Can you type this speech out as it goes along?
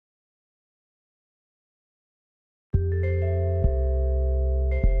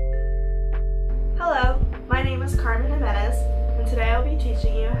Carmen Jimenez, and today I'll be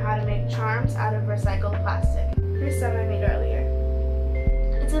teaching you how to make charms out of recycled plastic. Here's some I made earlier.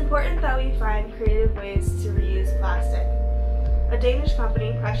 It's important that we find creative ways to reuse plastic. A Danish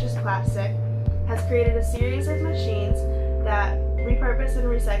company, Precious Plastic, has created a series of machines that repurpose and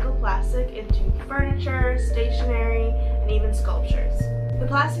recycle plastic into furniture, stationery, and even sculptures. The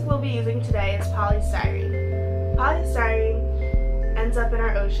plastic we'll be using today is polystyrene. Polystyrene ends up in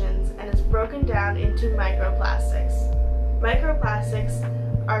our oceans and is broken down into microplastics. Microplastics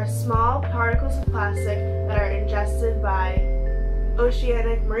are small particles of plastic that are ingested by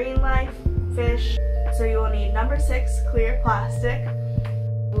oceanic marine life, fish. So you will need number 6 clear plastic.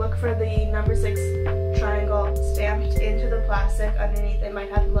 Look for the number 6 triangle stamped into the plastic. Underneath it might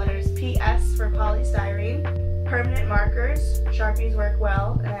have the letters PS for polystyrene. Permanent markers, Sharpies work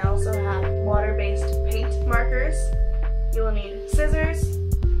well, and I also have water-based paint markers. You will need scissors,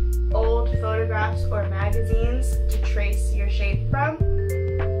 old photographs or magazines to trace your shape from,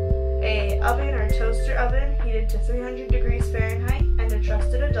 a oven or toaster oven heated to 300 degrees Fahrenheit and a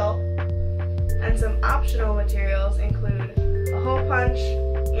trusted adult, and some optional materials include a hole punch,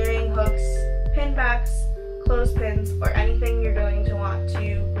 earring hooks, pin backs, clothespins, or anything you're going to want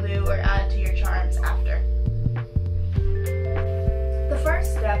to glue or add to your charms after. The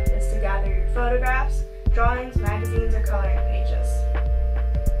first step is to gather your photographs, drawings, magazines, or coloring pages.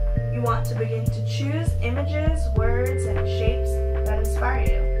 You want to begin to choose images, words, and shapes that inspire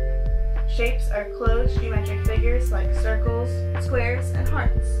you. Shapes are closed geometric figures like circles, squares, and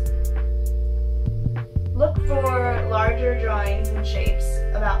hearts. Look for larger drawings and shapes,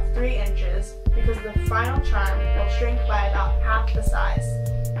 about 3 inches, because the final charm will shrink by about half the size.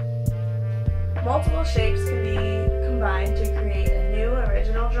 Multiple shapes can be combined to create a new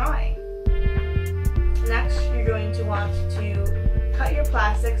original drawing. Next, you're going to want to cut your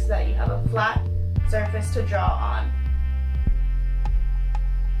plastic so that you have a flat surface to draw on.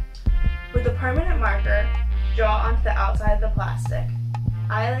 With a permanent marker, draw onto the outside of the plastic.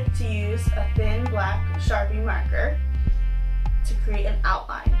 I like to use a thin black Sharpie marker to create an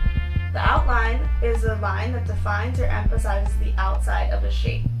outline. The outline is a line that defines or emphasizes the outside of a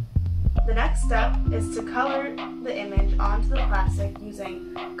shape. The next step is to color the image onto the plastic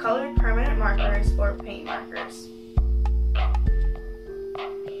using colored permanent markers or paint markers.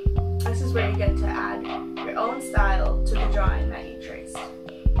 This is where you get to add your own style to the drawing that you traced.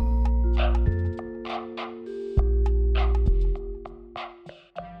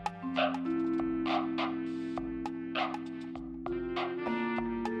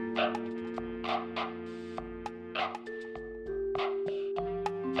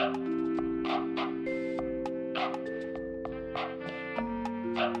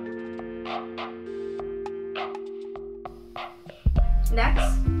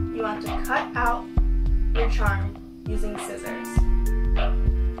 Next, you want to cut out your charm using scissors.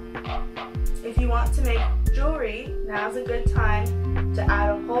 If you want to make jewelry, now's a good time to add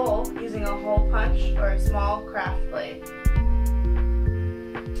a hole using a hole punch or a small craft blade.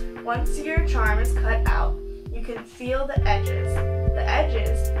 Once your charm is cut out, you can feel the edges. The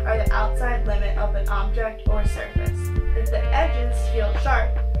edges are the outside limit of an object or surface. If the edges feel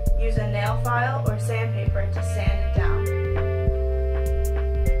sharp, use a nail file or sandpaper to sand it down.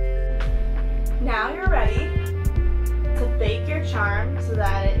 Now you're ready to bake your charm so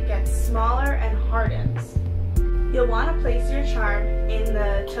that it gets smaller and hardens. You'll want to place your charm in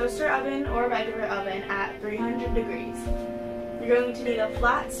the toaster oven or regular oven at 300 degrees. You're going to need a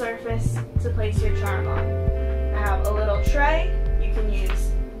flat surface to place your charm on. I have a little tray. You can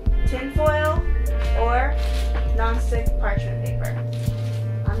use tin foil or non-stick parchment paper.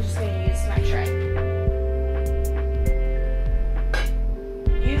 I'm just going to use my tray.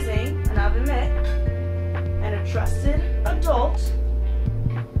 Using an oven mitt and a trusted adult,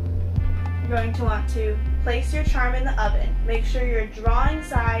 you're going to want to place your charm in the oven. Make sure your drawing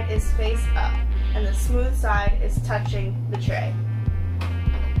side is face up and the smooth side is touching the tray.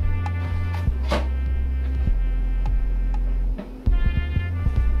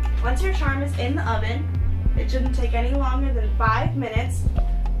 Once your charm is in the oven, it shouldn't take any longer than 5 minutes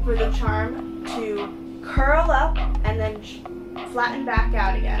for the charm to curl up and then flatten back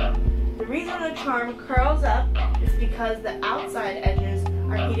out again. The reason the charm curls up is because the outside edges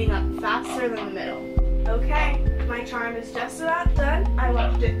are heating up faster than the middle. Okay, my charm is just about done. I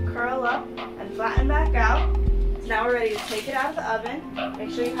watched it curl up and flatten back out. So now we're ready to take it out of the oven.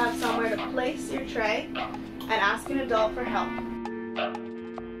 Make sure you have somewhere to place your tray and ask an adult for help.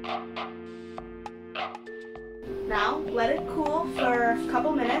 Now let it cool for a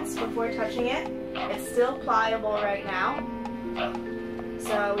couple minutes before touching it. It's still pliable right now.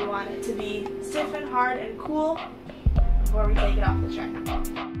 So we want it to be stiff and hard and cool before we take it off the tray.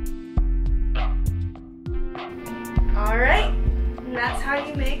 Alright, and that's how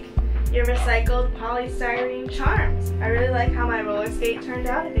you make your recycled polystyrene charms. I really like how my roller skate turned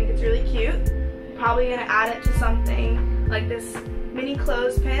out. I think it's really cute. Probably gonna add it to something like this mini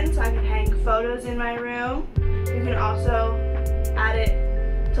clothespin so I can hang photos in my room. You can also add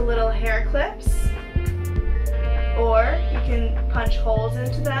it to little hair clips, or you can punch holes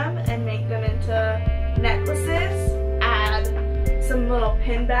into them and make them into necklaces. Add some little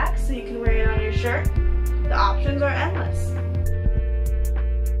pin backs so you can wear it on your shirt. The options are endless.